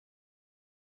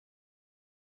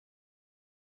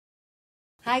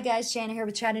Hi guys, Shanna here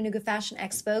with Chattanooga Fashion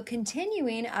Expo,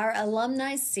 continuing our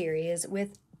alumni series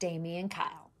with Damien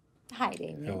Kyle. Hi,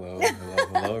 Damien.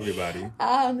 Hello, everybody.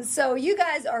 So you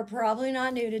guys are probably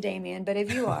not new to Damien, but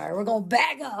if you are, we're going to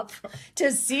back up to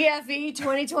CFE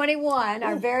 2021,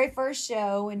 our very first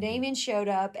show, when Damien showed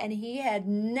up, and he had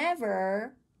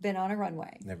never been on a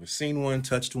runway. Never seen one,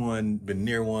 touched one, been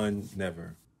near one,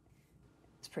 never.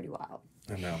 It's pretty wild.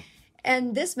 I know.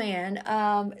 And this man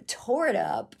tore it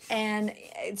up, and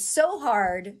it's so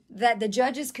hard that the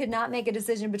judges could not make a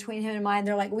decision between him and mine.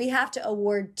 They're like, we have to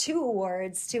award 2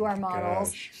 awards to our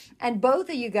models. Gosh. And both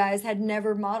of you guys had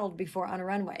never modeled before on a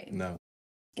runway. No.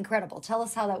 Incredible. Tell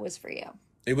us how that was for you.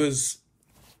 It was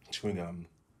chewing gum.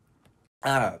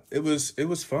 It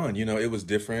was fun. You know, it was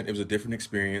different. It was a different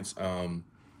experience.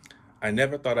 I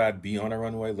never thought I'd be on a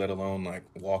runway, let alone like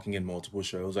walking in multiple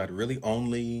shows. I'd really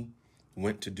only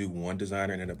went to do one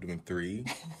designer and ended up doing 3.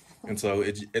 And so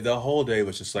the whole day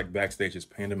was just like backstage, just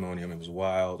pandemonium. It was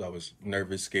wild. I was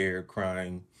nervous, scared,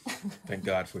 crying. Thank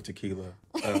God for tequila.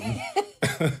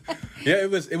 Yeah, it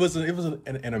was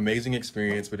an amazing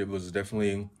experience, but it was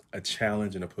definitely a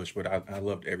challenge and a push, but I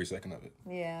loved every second of it.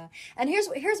 Yeah. And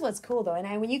here's what's cool, though,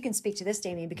 and when you can speak to this,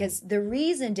 Damien, because the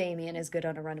reason Damien is good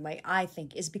on a runway, I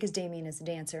think, is because Damien is a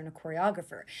dancer and a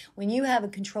choreographer. When you have a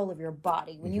control of your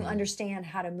body, when you understand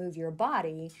how to move your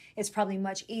body, it's probably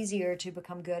much easier to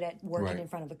become good at working in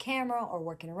front of a camera or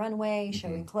working a runway,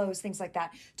 showing clothes, things like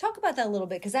that. Talk about that a little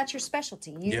bit, because that's your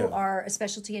specialty. You are a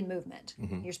specialty in movement.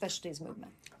 Your specialty is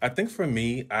movement. I think for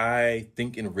me, I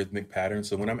think in rhythmic patterns.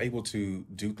 So when I'm able to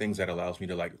do things that allows me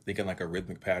to like think in like a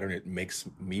rhythmic pattern, it makes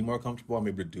me more comfortable. I'm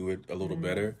able to do it a little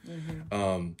better.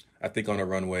 I think on a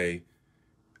runway,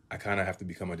 I kind of have to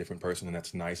become a different person, and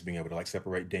that's nice being able to like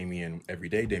separate Damien,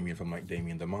 everyday Damien, from like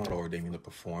Damien the model or Damien the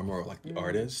performer or like the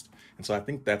artist. And so I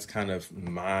think that's kind of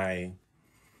my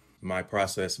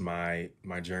process, my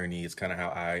journey. Is kind of how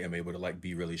I am able to like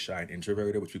be really shy and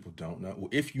introverted, which people don't know. Well,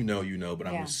 if you know, you know, but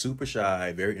I'm super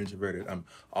shy, very introverted. I'm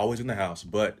always in the house,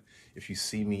 but if you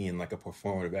see me in like a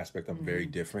performative aspect, I'm very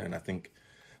different. And I think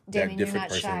Damien, that different you're not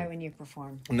person, shy when you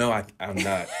perform. No, I'm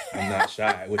not. I'm not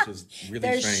shy, which is really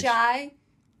There's strange. shy,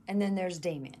 and then there's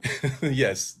Damien.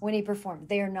 Yes. When he performs,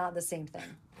 they are not the same thing.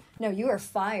 No, you are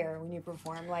fire when you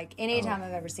perform. Like anytime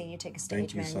I've ever seen you take a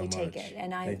stage, man, you take it.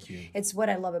 And it's what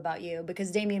I love about you,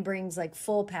 because Damien brings like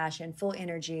full passion, full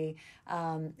energy,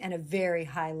 and a very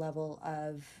high level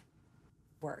of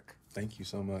work. Thank you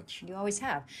so much. You always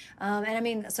have. And I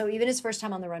mean, so even his first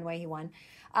time on the runway, he won.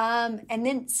 And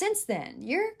then since then,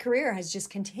 your career has just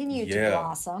continued to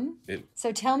blossom.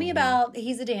 So tell me about,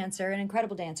 he's a dancer, an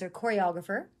incredible dancer,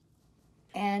 choreographer,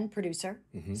 and producer.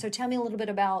 So tell me a little bit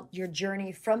about your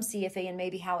journey from CFA and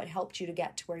maybe how it helped you to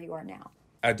get to where you are now.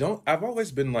 I've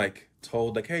always been like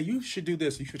told like, hey, you should do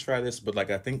this, you should try this. But like,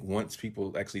 I think once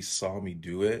people actually saw me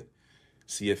do it,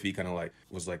 CFE kind of like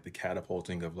was like the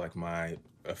catapulting of like my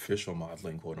official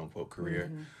modeling, quote unquote,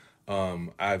 career.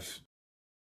 I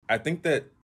think that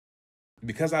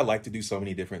because I like to do so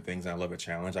many different things and I love a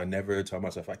challenge, I never tell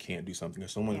myself I can't do something, or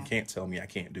someone can't tell me I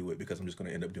can't do it, because I'm just going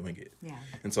to end up doing it.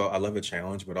 And so I love a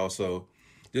challenge, but also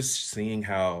just seeing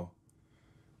how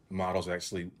models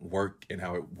actually work and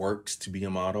how it works to be a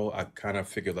model. I kind of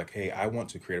figured like, hey, I want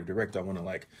to creative direct. I want to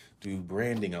like do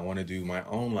branding. I want to do my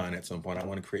own line at some point. I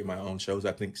want to create my own shows.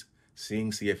 I think seeing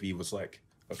CFE was like,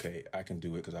 okay, I can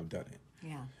do it because I've done it.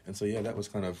 And so, that was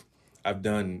kind of, I've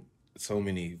done so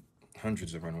many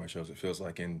hundreds of runway shows, it feels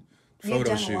like, in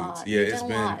photo shoots. It's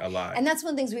been a lot. And that's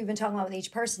one of the things we've been talking about with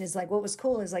each person is like, what was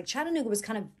cool is like Chattanooga was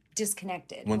kind of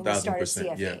disconnected when we started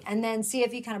CFE. And then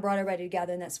CFE kind of brought everybody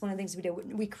together, and that's one of the things we did.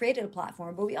 We created a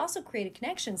platform, but we also created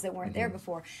connections that weren't there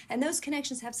before. And those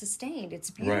connections have sustained. It's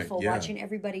beautiful watching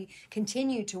everybody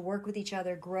continue to work with each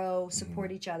other, grow,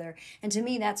 support each other. And to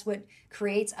me, that's what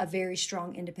creates a very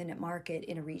strong independent market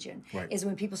in a region, is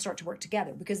when people start to work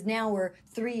together. Because now we're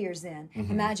 3 years in.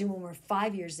 Imagine when we're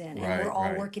 5 years in, and we're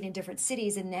all working in different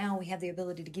cities, and now we have the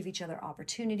ability to give each other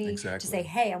opportunity to say,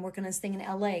 hey, I'm working on this thing in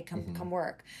LA, come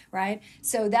work. Right?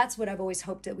 So that's what I've always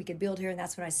hoped that we could build here, and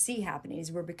that's what I see happening,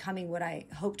 is we're becoming what I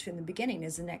hoped in the beginning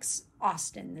is the next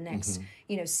Austin, the next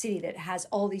city that has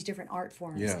all these different art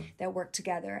forms that work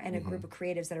together, and a group of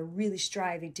creatives that are really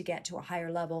striving to get to a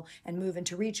higher level and move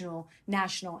into regional,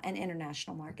 national, and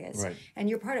international markets. And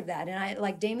you're part of that. And I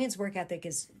like Damien's work ethic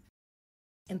is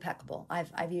impeccable.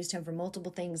 I've used him for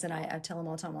multiple things, and I tell him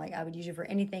all the time, like, I would use you for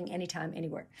anything, anytime,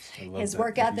 anywhere. His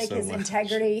work ethic, his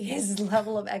integrity, his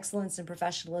level of excellence and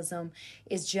professionalism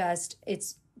is just,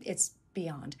 it's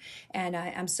beyond. And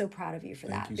I'm so proud of you for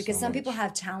that, because some people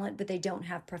have talent, but they don't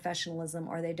have professionalism,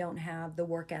 or they don't have the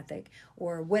work ethic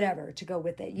or whatever to go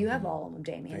with it. You have all of them,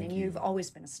 Damien, and you've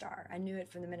always been a star. I knew it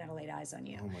from the minute I laid eyes on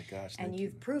you. Oh my gosh. And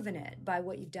you've proven it by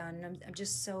what you've done. And I'm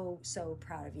just so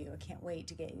proud of you. I can't wait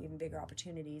to get you even bigger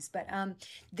opportunities. But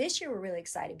this year we're really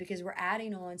excited because we're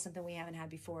adding on something we haven't had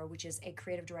before, which is a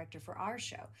creative director for our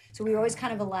show. So we always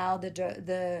kind of allow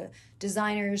the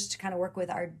designers to kind of work with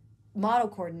our model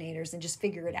coordinators and just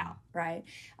figure it out, right?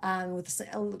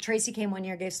 Tracy came one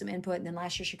year, gave some input, and then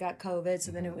last year she got COVID,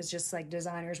 so then it was just like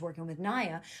designers working with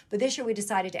Naya. But this year we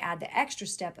decided to add the extra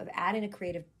step of adding a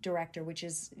creative director, which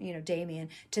is, Damien,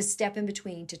 to step in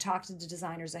between, to talk to the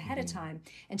designers ahead of time,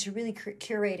 and to really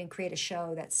curate and create a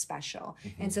show that's special.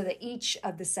 And so that each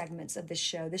of the segments of this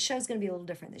show is going to be a little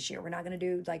different this year. We're not going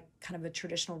to do like kind of a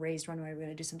traditional raised runway. We're going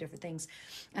to do some different things.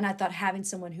 And I thought having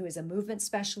someone who is a movement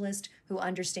specialist, who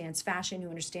understands fashion, who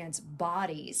understands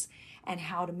bodies and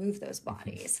how to move those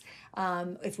bodies.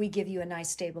 If we give you a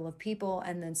nice stable of people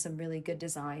and then some really good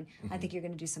design, I think you're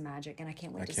going to do some magic, and I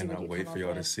can't wait to see what you come up with. I cannot wait for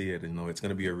y'all to see it. And it's going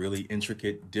to be a really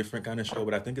intricate, different kind of show,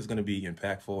 but I think it's going to be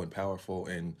impactful and powerful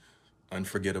and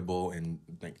unforgettable and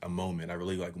like a moment. I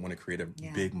really want to create a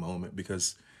big moment,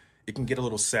 because it can get a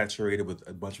little saturated with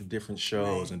a bunch of different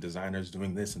shows and designers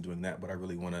doing this and doing that, but I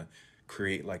really want to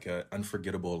create like a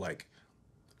unforgettable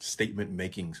statement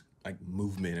making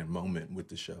movement and moment with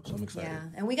the show. So I'm excited. Yeah,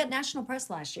 and we got national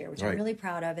press last year, which I'm really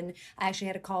proud of. And I actually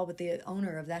had a call with the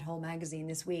owner of that whole magazine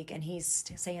this week, and he's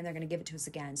saying they're going to give it to us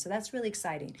again. So that's really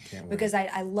exciting, because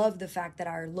I love the fact that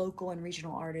our local and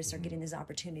regional artists are getting these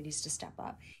opportunities to step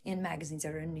up in magazines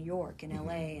that are in New York and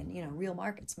LA and real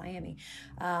markets, Miami.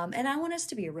 And I want us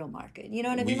to be a real market. You know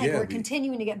what I mean? We're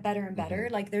continuing to get better and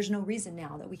better. There's no reason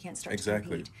now that we can't start to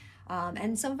compete.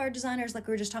 And some of our designers, like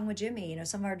we were just talking with Jimmy,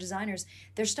 some of our designers,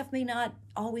 their stuff may not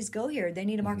always go here. They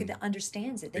need a market that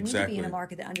understands it. They need to be in a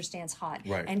market that understands hot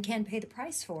and can pay the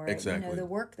price for it. The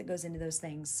work that goes into those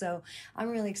things. So I'm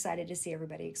really excited to see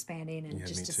everybody expanding and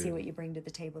just to see what you bring to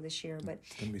the table this year. But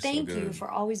thank you for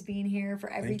always being here, for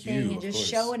everything, and just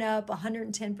showing up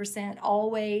 110%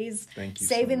 always. Thank you.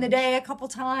 Saving the day a couple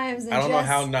times. And I don't know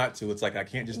how not to. It's like I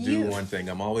can't just do one thing.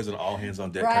 I'm always an all hands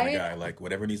on deck kind of guy. Like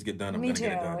whatever needs to get done, I'm going to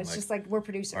get it done. It's just like we're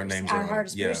producers. Our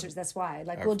hardest producers. That's why.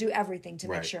 We'll do everything to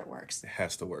make sure it works. It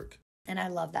has to work. And I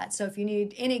love that. So if you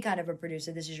need any kind of a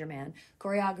producer, this is your man.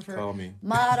 Choreographer, call me.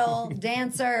 Model,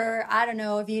 dancer, I don't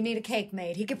know, if you need a cake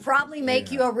made. He could probably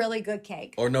make you a really good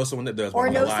cake. Or know someone that does. Or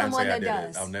know someone that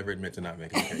does. I'll never admit to not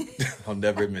making a cake. I'll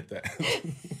never admit that.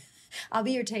 I'll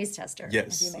be your taste tester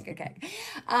if you make a cake.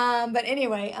 But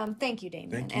anyway, thank you,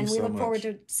 Damien. Thank you and we so look forward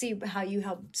much. to see how you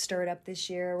help stir it up this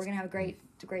year. We're going to have a great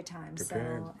time.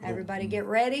 Prepared. So everybody get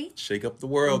ready. Shake up the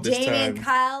world this time. Damien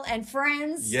Kyle and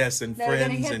friends. Yes, and friends. They're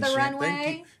going to hit the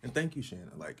runway. Thank you,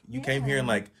 Shanna. You came here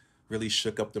and really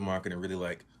shook up the market and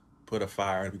really put a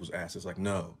fire in people's asses.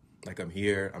 No. I'm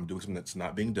here, I'm doing something that's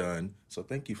not being done. So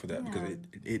thank you for that, because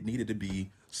it needed to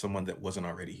be someone that wasn't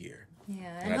already here.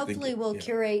 Yeah, and hopefully we'll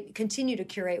continue to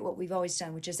curate what we've always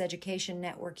done, which is education,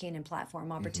 networking, and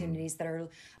platform opportunities that are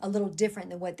a little different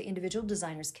than what the individual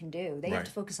designers can do. They have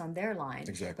to focus on their line.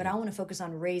 Exactly. But I want to focus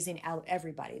on raising out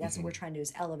everybody. That's what we're trying to do,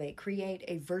 is elevate, create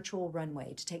a virtual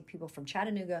runway to take people from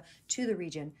Chattanooga to the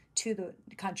region, to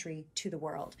the country, to the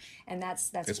world. And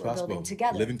that's what we're building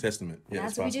together. Living testament. Yeah,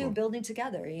 that's what we do, building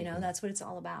together. That's what it's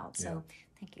all about. So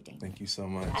thank you, Damien. Thank you so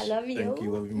much. I love you. Thank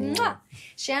you. Love you more. Mwah.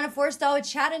 Shanna Forrestall with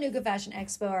Chattanooga Fashion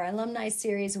Expo, our alumni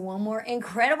series. One more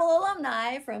incredible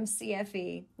alumni from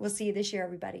CFE. We'll see you this year,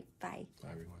 everybody. Bye. Bye,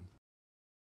 everyone.